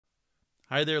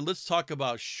Hi there, let's talk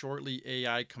about Shortly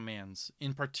AI commands.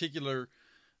 In particular,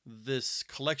 this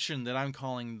collection that I'm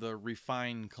calling the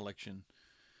Refine collection.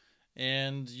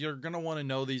 And you're going to want to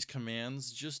know these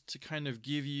commands just to kind of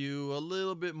give you a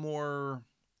little bit more,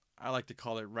 I like to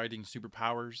call it writing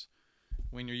superpowers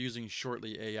when you're using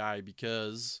Shortly AI,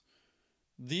 because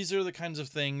these are the kinds of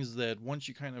things that once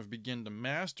you kind of begin to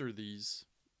master these,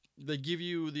 they give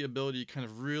you the ability to kind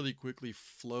of really quickly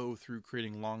flow through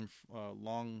creating long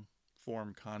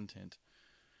form content.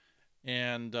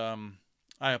 And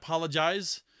I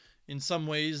apologize. In some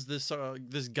ways, this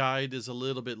guide is a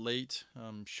little bit late.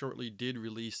 Shortly did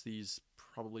release these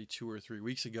probably 2 or 3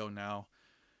 weeks ago now.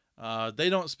 They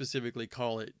don't specifically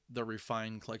call it the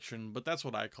Refine collection, but that's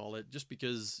what I call it, just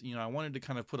because I wanted to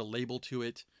kind of put a label to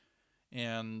it,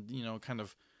 and kind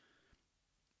of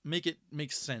make it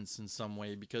make sense in some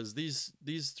way, because these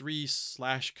three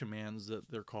slash commands that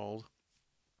they're called,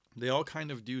 they all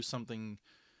kind of do something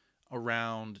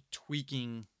around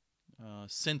tweaking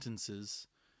sentences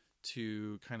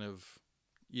to kind of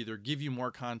either give you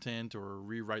more content or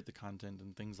rewrite the content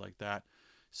and things like that.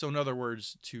 So, in other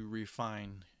words, to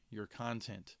refine your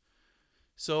content.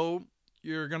 So,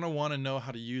 you're going to want to know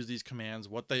how to use these commands,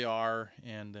 what they are,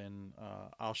 and then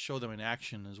I'll show them in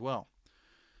action as well.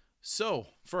 So,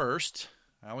 first,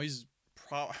 I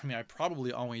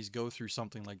probably always go through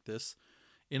something like this.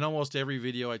 In almost every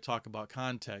video I talk about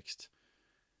context.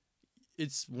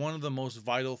 It's one of the most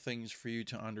vital things for you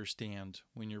to understand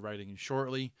when you're writing in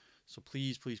Shortly. So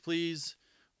please, please, please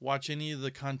watch any of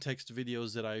the context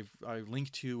videos that I've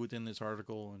linked to within this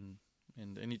article,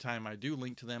 and anytime I do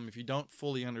link to them. If you don't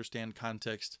fully understand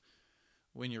context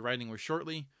when you're writing with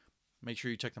Shortly, make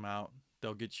sure you check them out.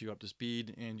 They'll get you up to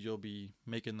speed, and you'll be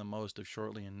making the most of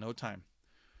Shortly in no time.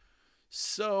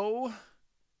 So,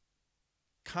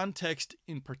 context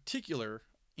in particular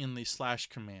in the slash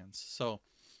commands. So,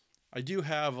 I do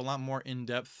have a lot more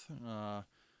in-depth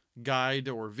guide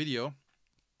or video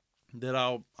that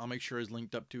I'll make sure is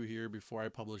linked up to here before I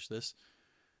publish this.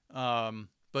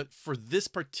 But for this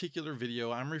particular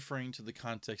video, I'm referring to the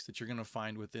context that you're going to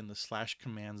find within the slash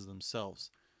commands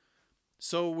themselves.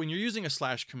 So when you're using a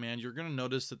slash command, you're going to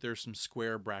notice that there's some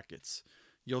square brackets.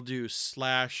 You'll do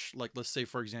slash, like let's say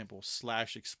for example,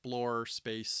 slash explore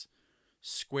space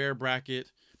square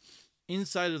bracket.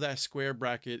 Inside of that square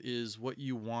bracket is what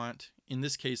you want. In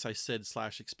this case, I said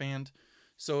slash expand.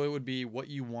 So it would be what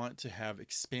you want to have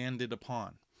expanded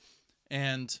upon.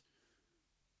 And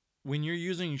when you're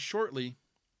using Shortly,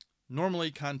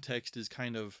 normally context is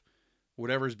kind of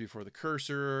whatever's before the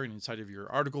cursor and inside of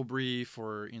your article brief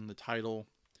or in the title.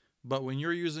 But when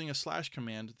you're using a slash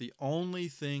command, the only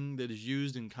thing that is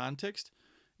used in context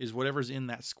is whatever's in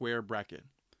that square bracket.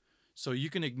 So you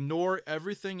can ignore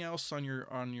everything else on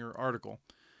your article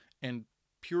and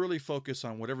purely focus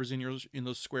on whatever's in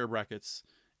those square brackets,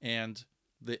 and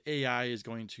the AI is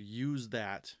going to use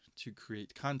that to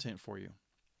create content for you.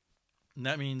 And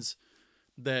that means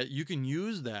that you can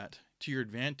use that to your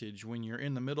advantage when you're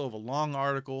in the middle of a long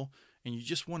article and you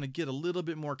just want to get a little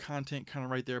bit more content kind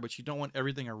of right there, but you don't want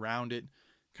everything around it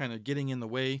kind of getting in the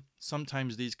way.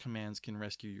 Sometimes these commands can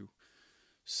rescue you.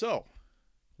 So,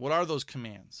 what are those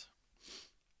commands?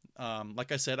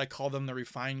 Like I said, I call them the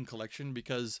Refine collection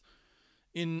because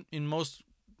in most,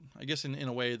 I guess in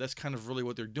a way, that's kind of really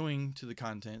what they're doing to the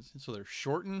content. So they're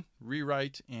shorten,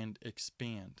 rewrite, and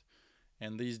expand.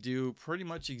 And these do pretty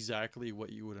much exactly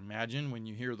what you would imagine when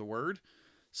you hear the word.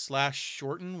 Slash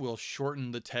shorten will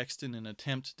shorten the text in an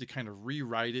attempt to kind of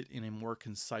rewrite it in a more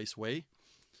concise way.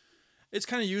 It's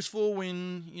kind of useful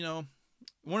when,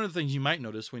 one of the things you might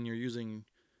notice when you're using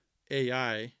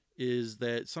AI is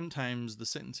that sometimes the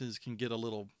sentences can get a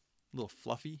little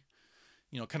fluffy,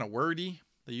 kind of wordy.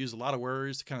 They use a lot of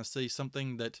words to kind of say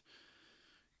something that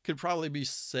could probably be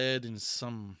said in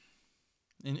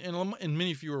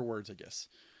many fewer words, I guess.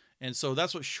 And so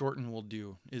that's what shorten will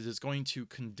do, is it's going to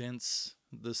condense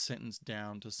the sentence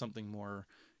down to something more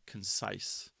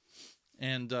concise.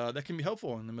 And that can be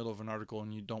helpful in the middle of an article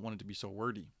and you don't want it to be so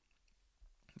wordy.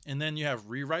 And then you have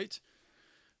rewrite.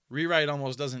 Rewrite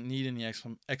almost doesn't need any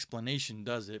explanation,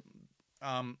 does it?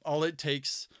 All it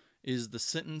takes is the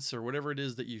sentence or whatever it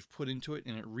is that you've put into it,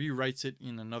 and it rewrites it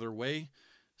in another way.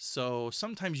 So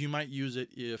sometimes you might use it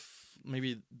if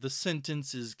maybe the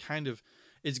sentence is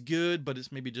it's good, but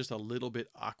it's maybe just a little bit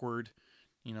awkward.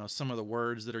 Some of the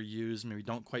words that are used maybe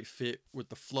don't quite fit with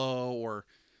the flow or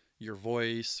your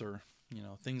voice or,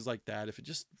 things like that. If it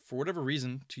just, for whatever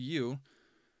reason to you,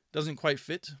 doesn't quite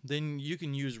fit, then you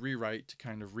can use rewrite to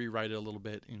kind of rewrite it a little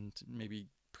bit and maybe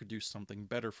produce something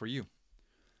better for you.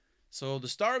 So the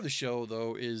star of the show,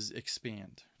 though, is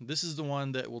expand. This is the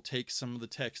one that will take some of the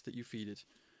text that you feed it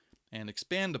and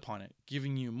expand upon it,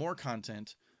 giving you more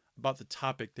content about the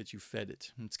topic that you fed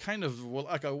it. And it's kind of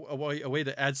like a way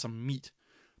to add some meat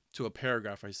to a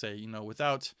paragraph, I say,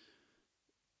 without,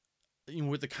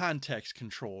 with the context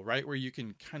control, right? Where you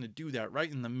can kind of do that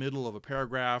right in the middle of a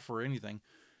paragraph or anything.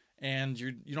 And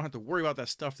you don't have to worry about that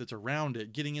stuff that's around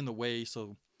it getting in the way,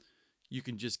 so you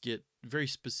can just get very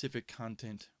specific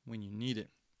content when you need it.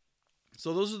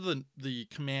 So those are the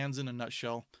commands in a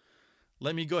nutshell.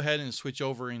 Let me go ahead and switch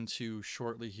over into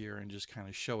Shortly here and just kind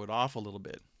of show it off a little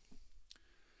bit.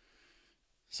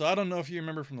 So I don't know if you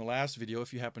remember from the last video,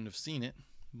 if you happen to have seen it,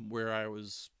 where I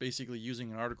was basically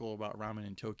using an article about ramen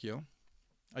in Tokyo.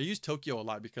 I use Tokyo a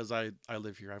lot because I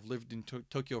live here. I've lived in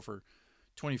Tokyo for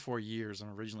 24 years.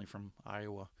 I'm originally from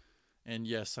Iowa. And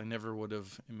yes, I never would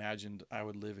have imagined I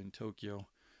would live in Tokyo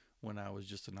when I was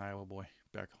just an Iowa boy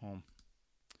back home.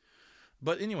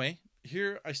 But anyway,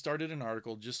 here I started an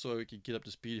article just so I could get up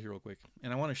to speed here real quick.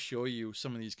 And I want to show you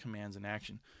some of these commands in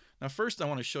action. Now first I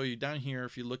want to show you down here,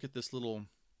 if you look at this little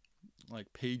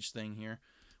like page thing here,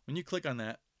 when you click on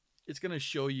that, it's going to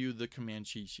show you the command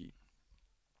cheat sheet.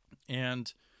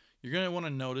 And you're going to want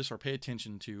to notice or pay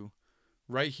attention to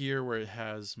right here where it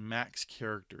has max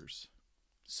characters.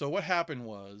 So what happened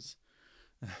was,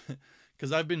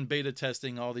 because I've been beta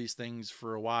testing all these things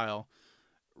for a while,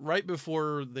 right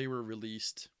before they were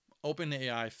released,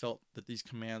 OpenAI felt that these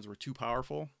commands were too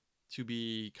powerful to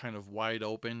be kind of wide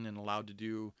open and allowed to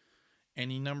do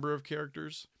any number of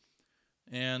characters.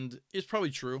 And it's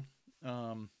probably true.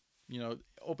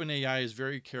 OpenAI is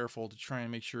very careful to try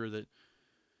and make sure that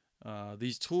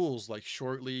these tools like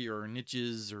Shortly or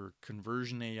Niches or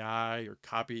Conversion AI or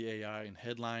Copy AI and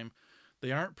Headline,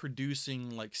 they aren't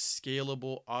producing like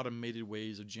scalable automated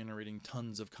ways of generating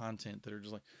tons of content that are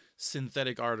just like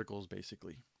synthetic articles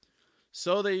basically.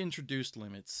 So they introduced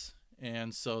limits,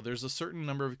 and so there's a certain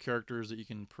number of characters that you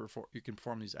can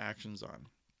perform these actions on.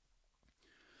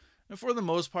 And for the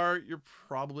most part, you're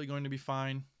probably going to be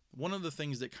fine. One of the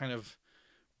things that kind of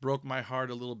broke my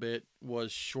heart a little bit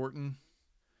was Shorten.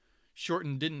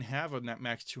 Shorten didn't have a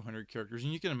max 200 characters,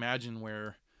 and you can imagine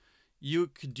where you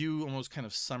could do almost kind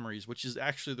of summaries, which is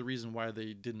actually the reason why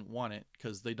they didn't want it,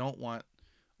 because they don't want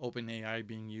OpenAI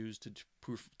being used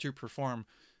to perform,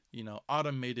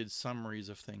 automated summaries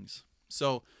of things.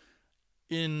 So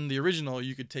in the original,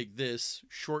 you could take this,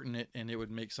 shorten it, and it would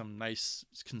make some nice,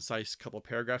 concise couple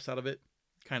paragraphs out of it,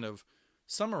 kind of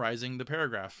summarizing the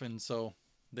paragraph. And so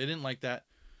they didn't like that.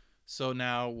 So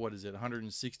now, what is it,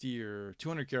 160 or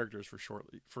 200 characters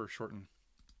for Shorten?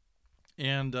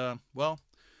 And, well,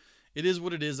 it is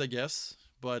what it is, I guess.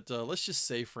 But let's just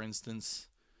say, for instance,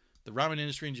 the ramen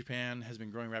industry in Japan has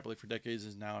been growing rapidly for decades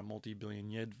and is now a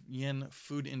multi-billion yen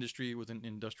food industry with an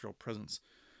industrial presence.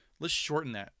 Let's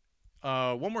shorten that.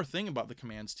 One more thing about the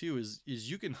commands, too, is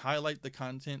you can highlight the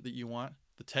content that you want,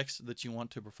 the text that you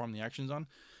want to perform the actions on,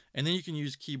 and then you can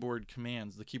use keyboard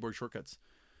commands, the keyboard shortcuts.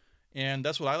 And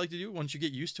that's what I like to do. Once you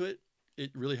get used to it,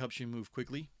 it really helps you move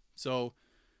quickly. So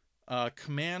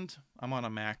command, I'm on a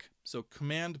Mac, so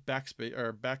command backspace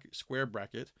or back square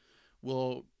bracket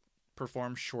will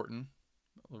perform shorten.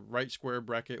 Right square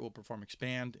bracket will perform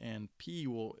expand, and P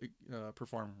will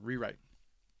perform rewrite.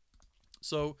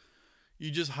 So you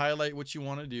just highlight what you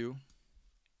want to do.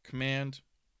 Command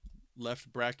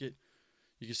left bracket.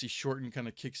 You can see shorten kind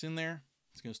of kicks in there.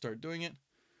 It's going to start doing it.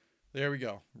 There we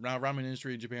go. Now ramen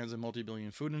industry in Japan's a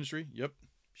multi-billion food industry. Yep,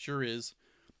 sure is.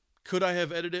 Could I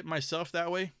have edited it myself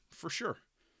that way? For sure.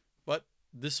 But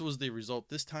this was the result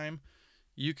this time.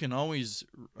 You can always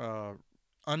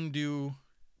undo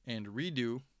and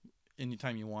redo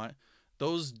anytime you want.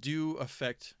 Those do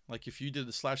affect, like if you did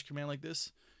the slash command like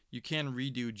this, you can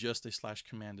redo just a slash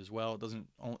command as well.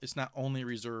 It's not only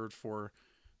reserved for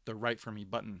the write for me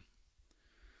button.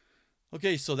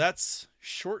 Okay, so that's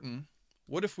shorten.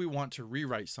 What if we want to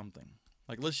rewrite something?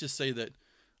 Like let's just say that,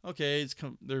 okay,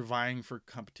 they're vying for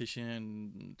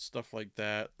competition and stuff like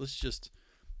that.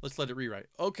 Let's let it rewrite.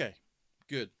 Okay,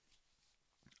 good.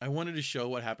 I wanted to show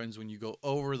what happens when you go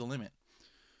over the limit.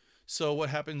 So what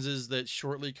happens is that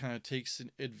Shortly kind of takes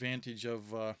advantage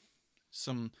of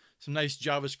some nice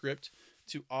JavaScript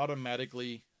to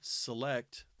automatically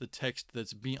select the text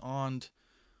that's beyond,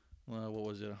 what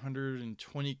was it,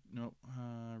 120, no,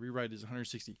 rewrite is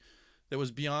 160. That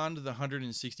was beyond the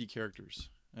 160 characters.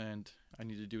 And I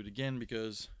need to do it again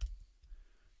because,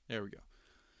 there we go.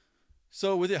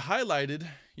 So with it highlighted,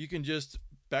 you can just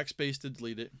backspace to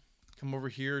delete it. Come over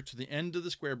here to the end of the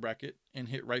square bracket and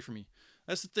hit write for me.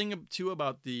 That's the thing too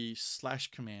about the slash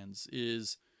commands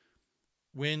is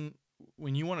when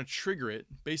when you want to trigger it,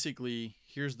 basically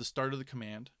here's the start of the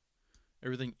command,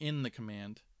 everything in the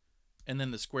command, and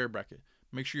then the square bracket.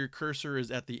 Make sure your cursor is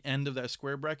at the end of that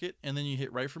square bracket, and then you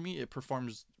hit write for me, it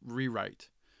performs rewrite.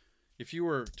 If you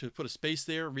were to put a space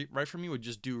there, write for me would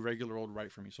just do regular old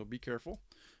write for me. So be careful.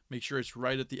 Make sure it's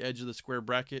right at the edge of the square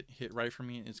bracket, hit write for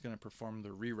me, and it's going to perform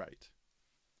the rewrite.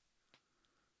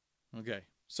 Okay,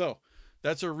 so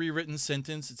that's a rewritten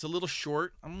sentence. It's a little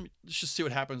short. Let's just see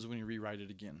what happens when you rewrite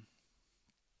it again.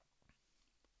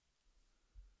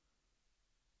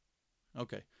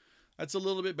 Okay, that's a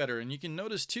little bit better. And you can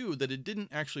notice too that it didn't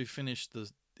actually finish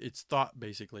its thought,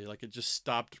 basically. Like it just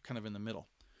stopped kind of in the middle.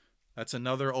 That's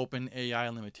another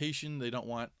OpenAI limitation. They don't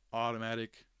want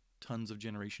automatic tons of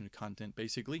generation of content,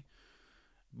 basically.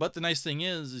 But the nice thing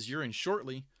is you're in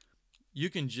Shortly, you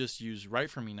can just use write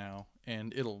for me now,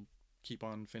 and it'll keep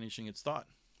on finishing its thought.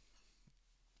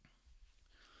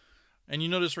 And you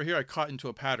notice right here I caught into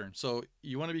a pattern. So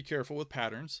you want to be careful with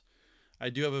patterns. I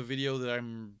do have a video that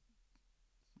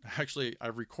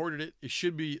I've recorded it. It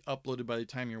should be uploaded by the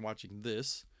time you're watching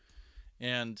this.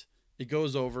 And it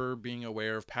goes over being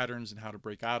aware of patterns and how to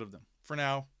break out of them. For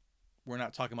now, we're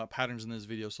not talking about patterns in this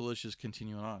video, so let's just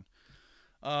continue on.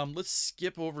 Let's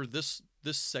skip over this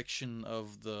section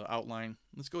of the outline.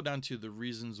 Let's go down to the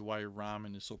reasons why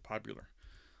ramen is so popular.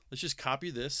 Let's just copy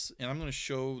this, and I'm going to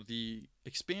show the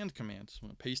expand command. So I'm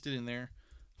going to paste it in there,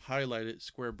 highlight it,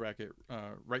 square bracket,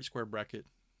 right square bracket,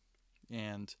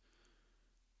 and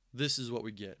this is what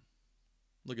we get.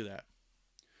 Look at that.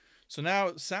 So now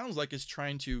it sounds like it's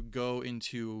trying to go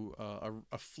into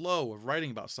a flow of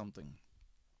writing about something.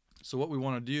 So what we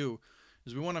want to do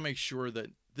is we want to make sure that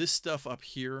this stuff up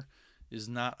here is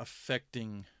not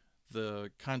affecting the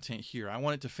content here. I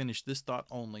want it to finish this thought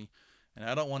only, and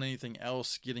I don't want anything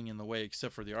else getting in the way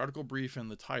except for the article brief and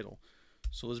the title.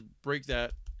 So let's break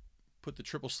that, put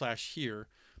the / here.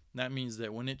 That means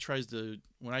that when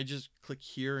I just click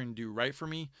here and do write for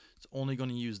me, it's only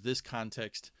going to use this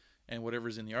context and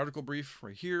whatever's in the article brief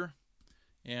right here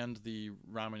and the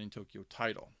ramen in Tokyo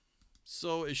title.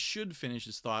 So it should finish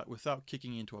its thought without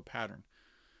kicking into a pattern.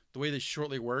 The way that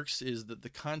Shortly works is that the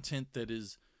content that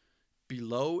is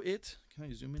below it, can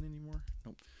I zoom in anymore?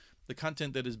 Nope. The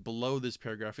content that is below this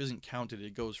paragraph isn't counted.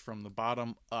 It goes from the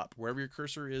bottom up, wherever your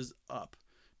cursor is, up.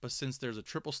 But since there's a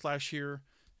 / here,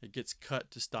 it gets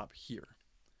cut to stop here.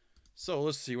 So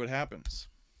let's see what happens.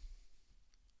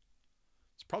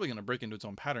 It's probably going to break into its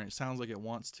own pattern. It sounds like it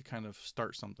wants to kind of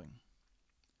start something.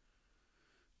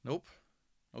 Nope.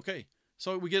 Okay,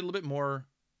 so we get a little bit more,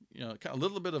 a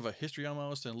little bit of a history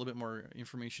almost, and a little bit more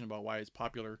information about why it's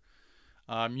popular.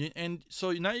 And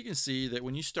so now you can see that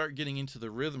when you start getting into the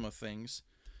rhythm of things,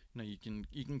 you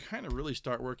can kind of really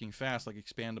start working fast, like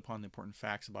expand upon the important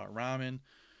facts about ramen.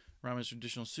 Ramen's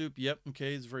traditional soup. Yep.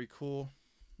 Okay, it's very cool.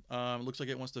 It looks like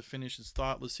it wants to finish its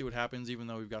thought. Let's see what happens. Even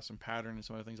though we've got some pattern and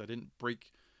some other things, I didn't break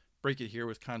it here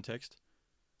with context.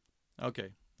 Okay.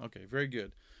 Very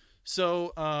good.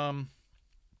 So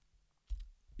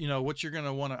what you're going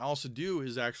to want to also do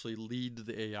is actually lead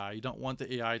the AI. You don't want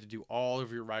the AI to do all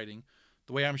of your writing.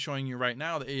 The way I'm showing you right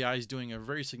now, the AI is doing a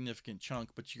very significant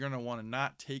chunk, but you're going to want to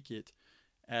not take it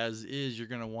as is. You're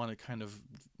going to want to kind of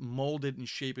mold it and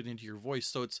shape it into your voice.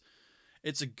 So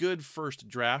it's a good first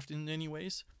draft in many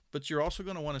ways, but you're also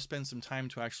going to want to spend some time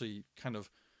to actually kind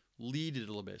of lead it a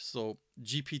little bit. So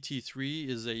GPT-3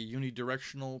 is a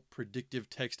unidirectional predictive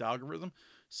text algorithm.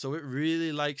 So it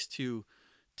really likes to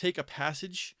take a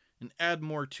passage and add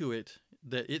more to it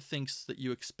that it thinks that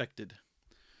you expected.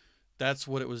 That's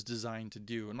what it was designed to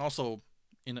do. And also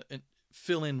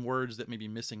fill in words that may be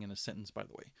missing in a sentence, by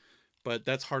the way. But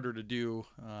that's harder to do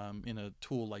in a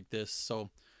tool like this. So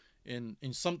in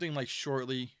something like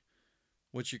Shortly,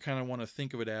 what you kind of want to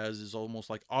think of it as is almost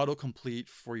like autocomplete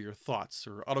for your thoughts,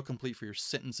 or autocomplete for your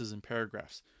sentences and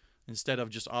paragraphs, instead of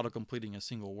just autocompleting a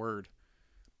single word.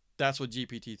 That's what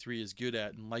GPT-3 is good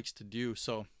at and likes to do.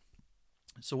 So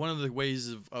one of the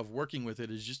ways of working with it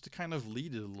is just to kind of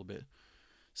lead it a little bit.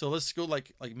 So let's go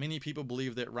like many people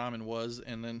believe that ramen was,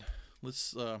 and then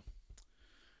let's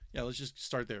just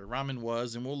start there. Ramen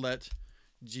was, and we'll let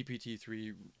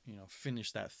GPT-3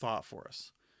 finish that thought for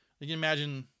us. You can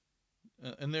imagine,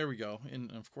 and there we go.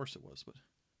 And of course it was, but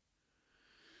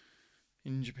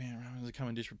in Japan, ramen is a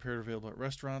common dish prepared available at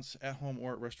restaurants, at home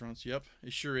or at restaurants. Yep,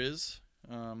 it sure is.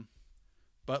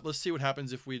 But let's see what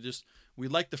happens if we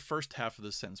like the first half of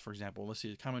the sentence, for example. Let's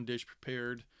see, a common dish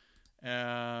prepared,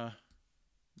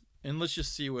 and let's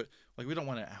just see what, like, we don't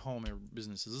want it at home or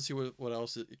businesses. Let's see what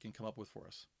else it can come up with for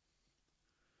us.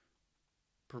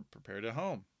 Prepared at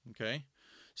home. Okay,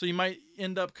 so you might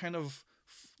end up kind of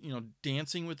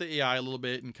dancing with the AI a little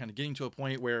bit and kind of getting to a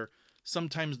point where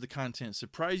sometimes the content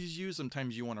surprises you.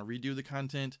 Sometimes you want to redo the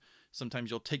content.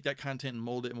 Sometimes you'll take that content and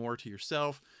mold it more to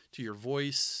yourself, to your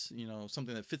voice,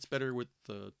 something that fits better with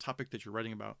the topic that you're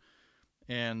writing about.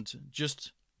 And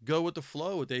just go with the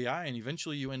flow with AI, and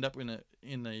eventually you end up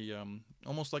in a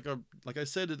almost like I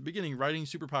said at the beginning, writing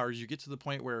superpowers. You get to the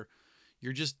point where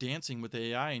you're just dancing with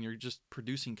AI and you're just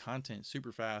producing content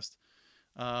super fast.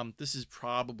 This is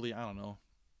probably, I don't know,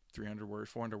 300 words,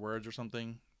 400 words or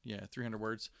something. Yeah, 300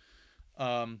 words.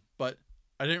 But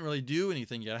I didn't really do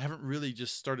anything yet. I haven't really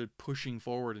just started pushing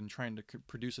forward and trying to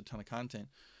produce a ton of content.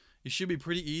 It should be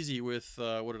pretty easy with,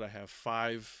 what did I have?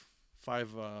 Five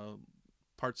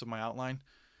parts of my outline.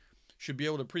 Should be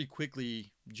able to pretty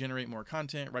quickly generate more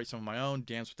content, write some of my own,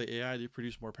 dance with the AI to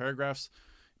produce more paragraphs.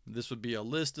 This would be a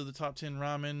list of the top 10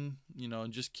 ramen,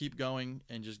 and just keep going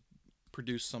and just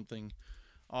produce something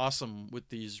awesome with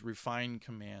these refined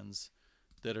commands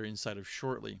that are inside of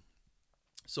Shortly.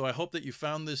 So I hope that you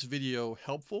found this video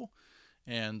helpful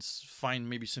and find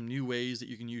maybe some new ways that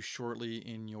you can use Shortly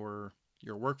in your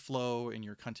workflow, in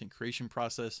your content creation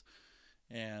process,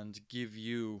 and give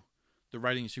you the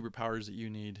writing superpowers that you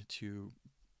need to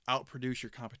outproduce your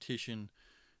competition,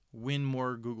 win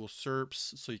more Google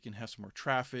SERPs so you can have some more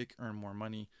traffic, earn more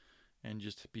money, and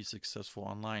just be successful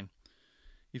online.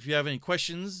 If you have any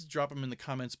questions, drop them in the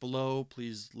comments below.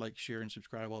 Please like, share, and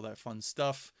subscribe, all that fun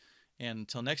stuff. And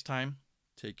until next time,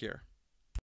 take care.